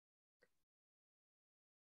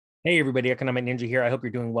Hey everybody, Economic Ninja here. I hope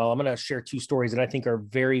you're doing well. I'm going to share two stories that I think are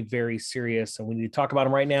very, very serious, and we need to talk about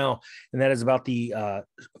them right now. And that is about the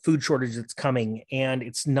food shortage that's coming. And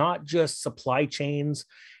it's not just supply chains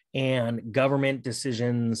and government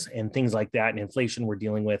decisions and things like that and inflation we're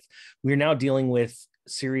dealing with. We're now dealing with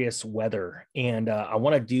serious weather. And I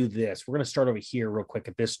want to do this. We're going to start over here real quick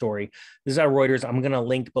at this story. This is out of Reuters. I'm going to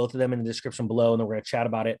link both of them in the description below, and then we're going to chat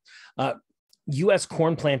about it. U.S.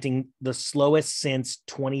 corn planting, the slowest since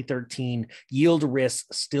 2013. Yield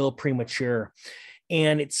risks still premature.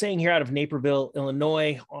 And it's saying here out of Naperville,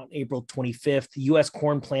 Illinois, on April 25th, U.S.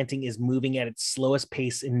 corn planting is moving at its slowest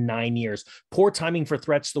pace in 9 years. Poor timing for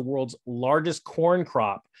threats to the world's largest corn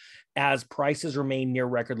crop as prices remain near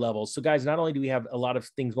record levels. So, guys, not only do we have a lot of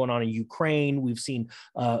things going on in Ukraine, we've seen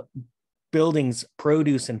buildings,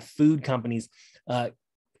 produce, and food companies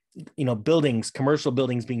buildings, commercial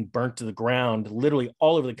buildings being burnt to the ground, literally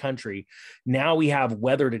all over the country. Now we have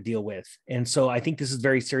weather to deal with. And so I think this is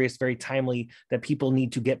very serious, very timely, that people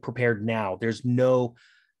need to get prepared now. There's no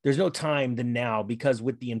time than now, because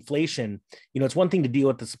with the inflation, it's one thing to deal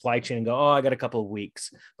with the supply chain and go, oh, I got a couple of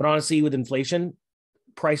weeks. But honestly, with inflation,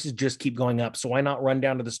 prices just keep going up. So why not run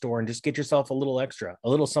down to the store and just get yourself a little extra, a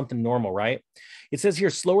little something normal, right? It says here,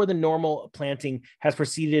 slower than normal planting has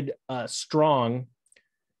preceded strong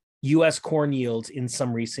U.S. corn yields in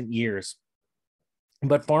some recent years.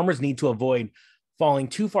 But farmers need to avoid falling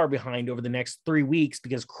too far behind over the next 3 weeks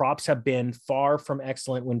because crops have been far from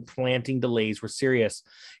excellent when planting delays were serious.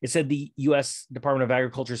 It said the U.S. Department of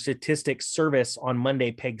Agriculture Statistics Service on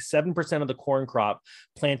Monday pegged 7% of the corn crop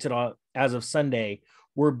planted as of Sunday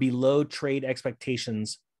were below trade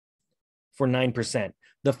expectations for 9%.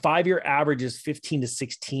 The 5-year average is 15 to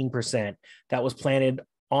 16% that was planted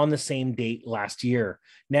on the same date last year.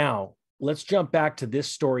 Now, let's jump back to this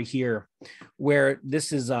story here, where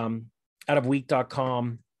this is out of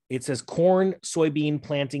week.com. It says corn soybean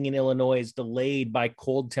planting in Illinois is delayed by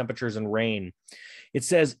cold temperatures and rain. It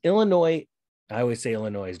says Illinois, I always say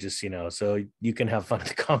Illinois, just, so you can have fun in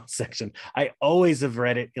the comment section. I always have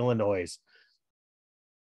read it Illinois.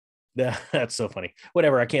 That's so funny.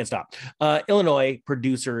 Whatever, I can't stop. Illinois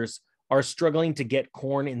producers are struggling to get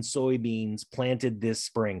corn and soybeans planted this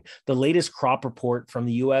spring. The latest crop report from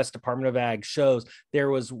the U.S. Department of Ag shows there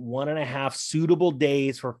was 1.5 suitable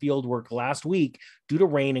days for field work last week due to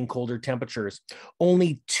rain and colder temperatures.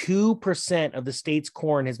 Only 2% of the state's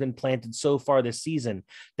corn has been planted so far this season.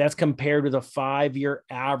 That's compared with a 5-year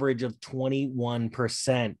average of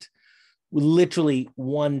 21%. Literally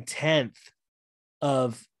 1/10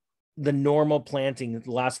 of the normal planting,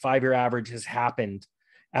 the last 5-year average has happened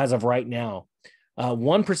as of right now.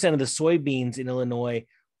 1% of the soybeans in Illinois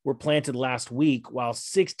were planted last week, while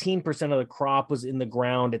 16% of the crop was in the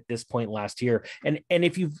ground at this point last year. And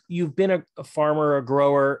if you've been a farmer, a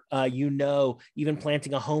grower, even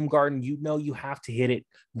planting a home garden, you have to hit it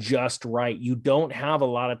just right. You don't have a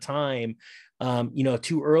lot of time.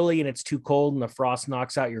 Too early and it's too cold and the frost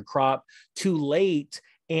knocks out your crop. Too late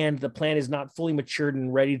and the plant is not fully matured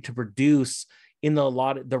and ready to produce in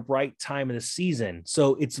the right time of the season.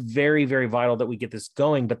 So it's very, very vital that we get this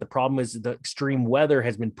going. But the problem is the extreme weather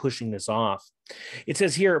has been pushing this off. It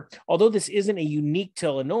says here, although this isn't a unique to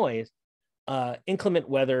Illinois, inclement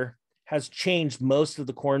weather has changed most of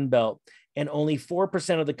the Corn Belt, and only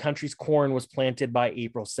 4% of the country's corn was planted by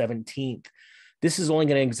April 17th. This is only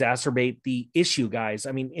going to exacerbate the issue, guys.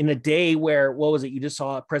 I mean, in a day where, what was it? You just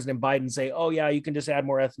saw President Biden say, oh yeah, you can just add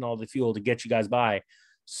more ethanol to fuel to get you guys by.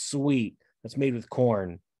 Sweet. That's made with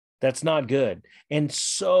corn. That's not good. And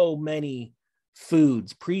so many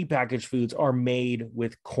foods, prepackaged foods, are made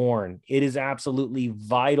with corn. It is absolutely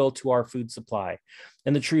vital to our food supply.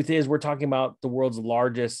 And the truth is, we're talking about the world's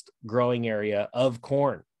largest growing area of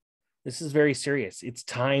corn. This is very serious. It's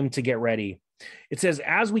time to get ready. It says,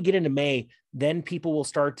 as we get into May, then people will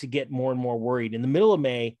start to get more and more worried. In the middle of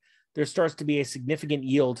May, there starts to be a significant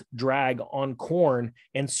yield drag on corn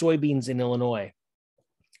and soybeans in Illinois.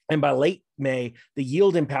 And by late May, the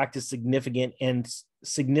yield impact is significant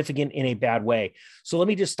in a bad way. So let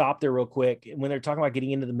me just stop there real quick. When they're talking about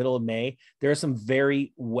getting into the middle of May, there are some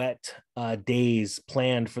very wet days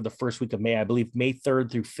planned for the first week of May. I believe May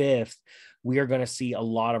 3rd through 5th, we are going to see a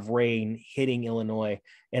lot of rain hitting Illinois.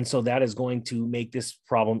 And so that is going to make this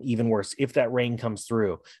problem even worse if that rain comes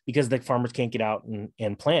through, because the farmers can't get out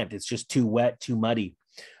and plant. It's just too wet, too muddy.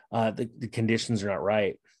 The conditions are not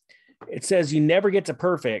right. It says you never get to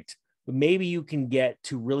perfect, but maybe you can get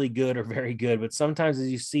to really good or very good. But sometimes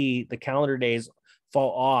as you see the calendar days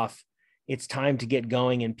fall off, it's time to get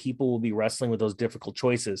going and people will be wrestling with those difficult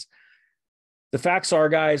choices. The facts are,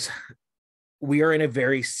 guys, we are in a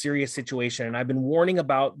very serious situation. And I've been warning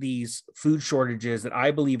about these food shortages that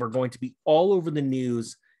I believe are going to be all over the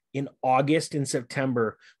news in August and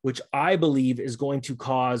September, which I believe is going to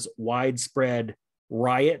cause widespread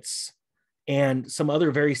riots and some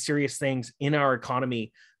other very serious things in our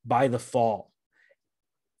economy by the fall.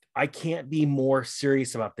 I can't be more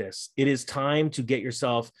serious about this. It is time to get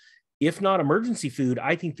yourself, if not emergency food,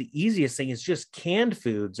 I think the easiest thing is just canned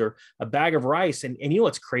foods or a bag of rice. And you know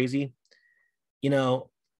what's crazy? You know,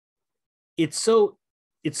 it's so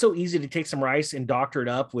easy to take some rice and doctor it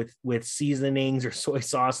up with seasonings or soy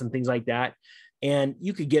sauce and things like that. And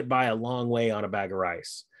you could get by a long way on a bag of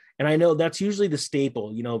rice. And I know that's usually the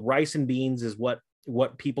staple, you know, rice and beans is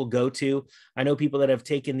what people go to. I know people that have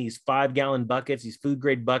taken these 5-gallon buckets, these food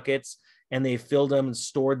grade buckets, and they filled them and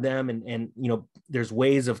stored them. And, you know, there's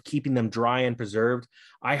ways of keeping them dry and preserved.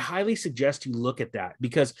 I highly suggest you look at that,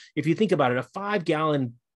 because if you think about it, a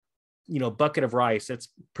 5-gallon, you know, bucket of rice that's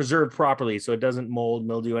preserved properly, so it doesn't mold,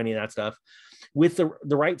 mildew, any of that stuff, with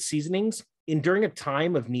the right seasonings, and during a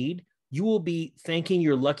time of need, you will be thanking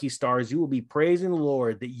your lucky stars. You will be praising the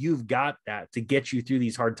Lord that you've got that to get you through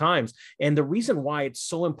these hard times. And the reason why it's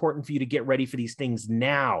so important for you to get ready for these things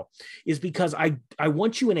now is because I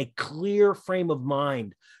want you in a clear frame of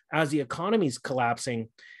mind as the economy is collapsing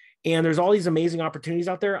and there's all these amazing opportunities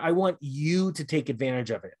out there. I want you to take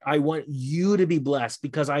advantage of it. I want you to be blessed,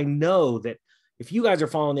 because I know that if you guys are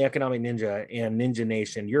following the Economic Ninja and Ninja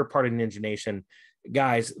Nation, you're a part of Ninja Nation,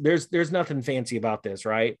 guys, there's nothing fancy about this,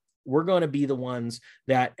 right? We're going to be the ones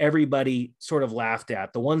that everybody sort of laughed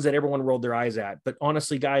at, the ones that everyone rolled their eyes at. But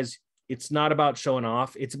honestly, guys, it's not about showing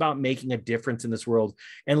off. It's about making a difference in this world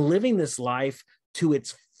and living this life to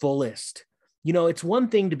its fullest. You know, it's one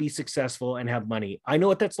thing to be successful and have money. I know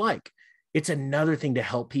what that's like. It's another thing to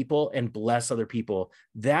help people and bless other people.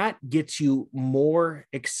 That gets you more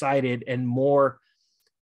excited and more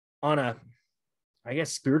on a, I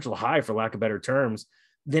guess, spiritual high, for lack of better terms,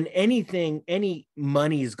 than anything any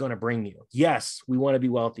money is going to bring you. Yes, we want to be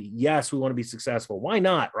wealthy. Yes, we want to be successful. Why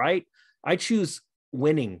not, right? I choose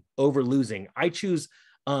winning over losing. I choose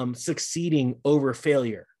succeeding over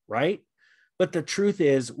failure, right? But the truth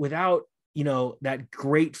is, without, you know, that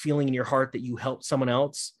great feeling in your heart that you helped someone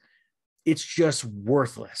else, it's just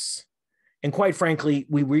worthless. And quite frankly,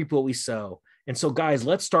 we reap what we sow. And so, guys,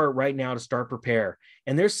 let's start right now to start prepare.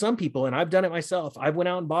 And there's some people, and I've done it myself. I went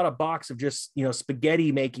out and bought a box of just, you know,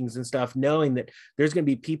 spaghetti makings and stuff, knowing that there's going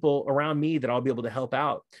to be people around me that I'll be able to help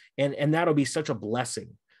out. And that'll be such a blessing.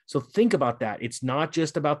 So think about that. It's not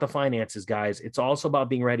just about the finances, guys. It's also about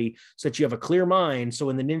being ready so that you have a clear mind. So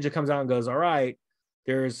when the ninja comes out and goes, all right,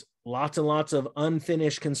 there's lots and lots of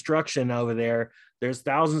unfinished construction over there. There's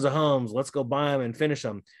thousands of homes. Let's go buy them and finish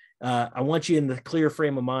them. I want you in the clear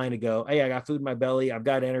frame of mind to go, hey, I got food in my belly, I've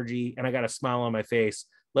got energy, and I got a smile on my face.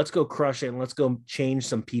 Let's go crush it, and let's go change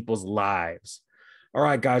some people's lives. All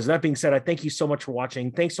right, guys, that being said, I thank you so much for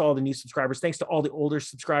watching. Thanks to all the new subscribers. Thanks to all the older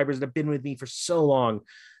subscribers that have been with me for so long.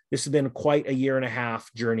 This has been quite a 1.5 year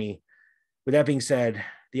journey. With that being said,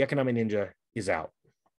 the Economic Ninja is out.